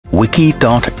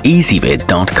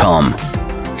wiki.ezvid.com.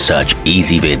 Search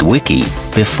Ezvid Wiki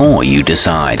before you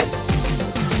decide.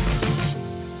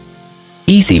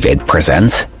 Ezvid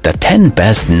presents the 10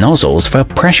 best nozzles for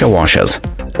pressure washers.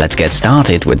 Let's get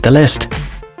started with the list.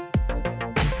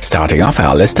 Starting off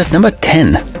our list at number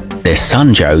 10. This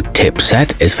Sunjo tip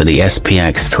set is for the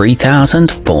SPX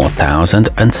 3000, 4000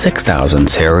 and 6000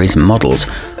 series models,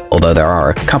 although there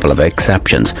are a couple of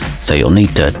exceptions, so you'll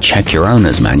need to check your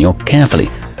owner's manual carefully.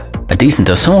 A decent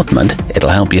assortment, it'll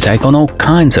help you take on all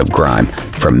kinds of grime,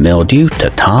 from mildew to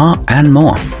tar and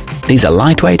more. These are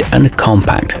lightweight and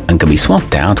compact and can be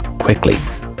swapped out quickly.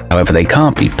 However, they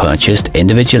can't be purchased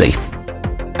individually.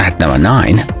 At number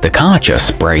 9, the Karcher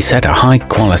spray set are high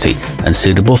quality and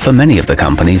suitable for many of the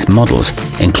company's models,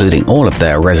 including all of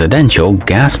their residential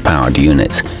gas-powered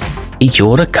units. Each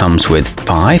order comes with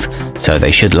 5, so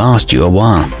they should last you a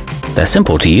while. They're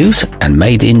simple to use and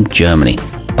made in Germany,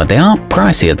 but they are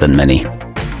pricier than many.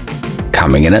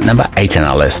 Coming in at number 8 on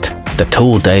our list, the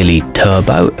Tool Daily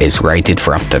Turbo is rated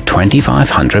for up to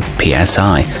 2500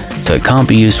 psi, so it can't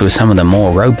be used with some of the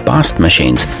more robust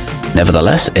machines.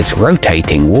 Nevertheless, its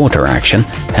rotating water action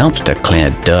helps to clear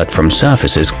dirt from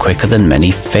surfaces quicker than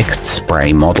many fixed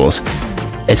spray models.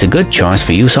 It's a good choice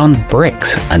for use on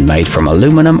bricks and made from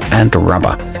aluminum and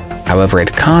rubber. However,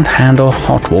 it can't handle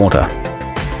hot water.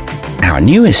 Our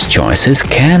newest choices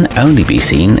can only be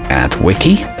seen at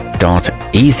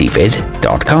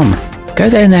wiki.ezvid.com. Go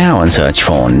there now and search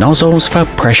for nozzles for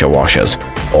pressure washers,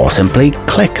 or simply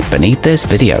click beneath this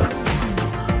video.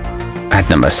 At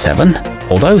number 7,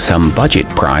 although some budget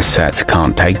price sets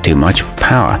can't take too much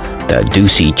power, the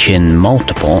dusichin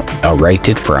multiple are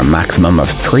rated for a maximum of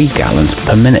 3 gallons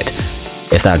per minute.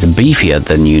 If that's beefier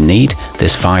than you need,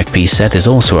 this 5-piece set is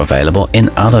also available in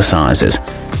other sizes.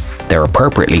 They're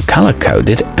appropriately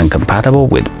color-coded and compatible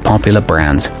with popular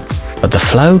brands, but the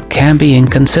flow can be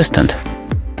inconsistent.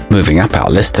 Moving up our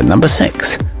list to number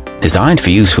 6. Designed for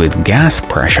use with gas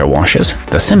pressure washers,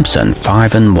 the Simpson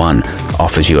 5-in-1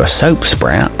 offers you a soap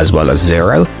sprayer as well as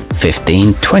 0,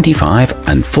 15, 25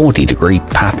 and 40 degree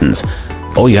patterns.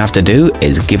 All you have to do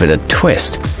is give it a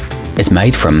twist. It's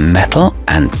made from metal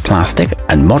and plastic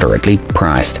and moderately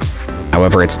priced.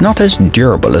 However, it's not as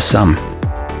durable as some.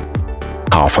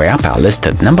 Halfway up our list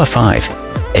at number 5.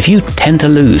 If you tend to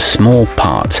lose small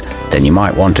parts, then you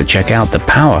might want to check out the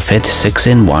powerfit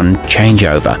 6-in-1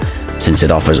 changeover, since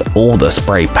it offers all the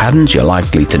spray patterns you're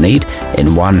likely to need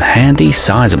in one handy,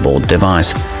 sizable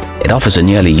device. It offers a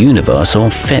nearly universal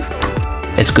fit.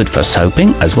 It's good for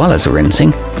soaping as well as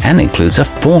rinsing and includes a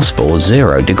forceful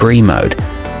 0-degree mode,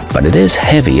 but it is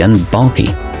heavy and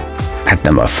bulky. At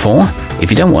number 4, if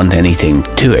you don't want anything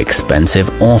too expensive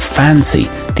or fancy,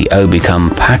 the obecome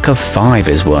pack of 5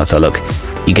 is worth a look.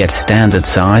 You get standard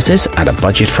sizes at a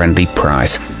budget-friendly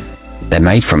price. They're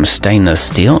made from stainless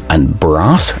steel and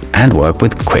brass and work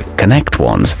with quick connect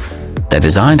ones. They're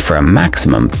designed for a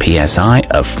maximum PSI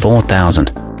of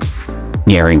 4000.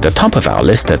 Nearing the top of our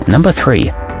list at number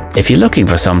 3. If you're looking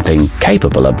for something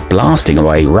capable of blasting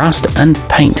away rust and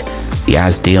paint, the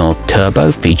azdele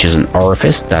Turbo features an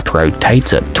orifice that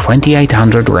rotates at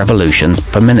 2800 revolutions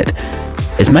per minute.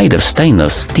 It's made of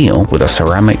stainless steel with a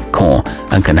ceramic core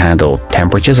and can handle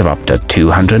temperatures of up to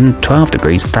 212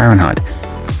 degrees Fahrenheit.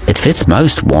 It fits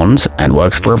most wands and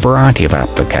works for a variety of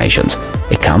applications.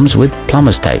 It comes with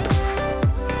plumber's tape.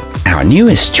 Our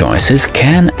newest choices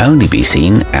can only be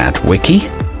seen at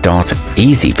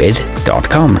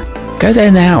wiki.ezvid.com. Go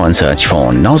there now and search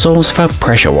for nozzles for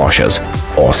pressure washers,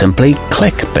 or simply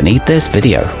click beneath this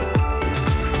video.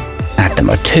 At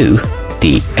number 2,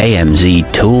 the AMZ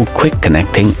Tool Quick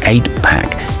Connecting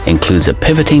 8-pack includes a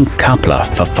pivoting coupler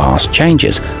for fast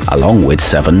changes, along with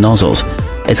 7 nozzles.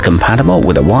 It's compatible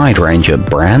with a wide range of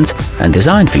brands and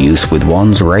designed for use with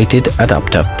ones rated at up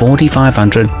to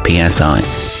 4500 psi.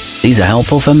 These are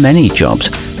helpful for many jobs,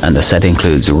 and the set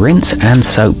includes rinse and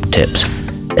soap tips.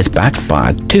 It's backed by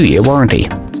a 2-year warranty.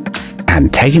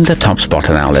 And taking the top spot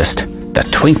on our list, the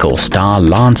Twinkle Star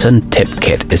Lance and Tip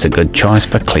Kit is a good choice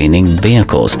for cleaning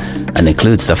vehicles and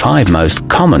includes the 5 most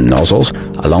common nozzles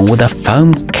along with a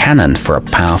foam cannon for a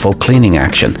powerful cleaning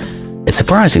action. It's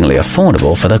surprisingly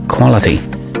affordable for the quality.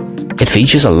 It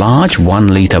features a large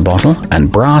 1-liter bottle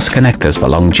and brass connectors for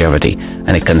longevity,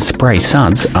 and it can spray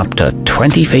suds up to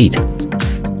 20 feet.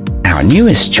 Our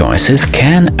newest choices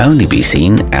can only be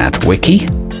seen at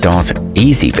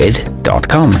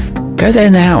wiki.ezvid.com. Go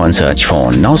there now and search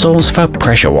for nozzles for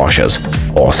pressure washers,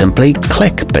 or simply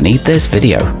click beneath this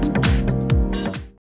video.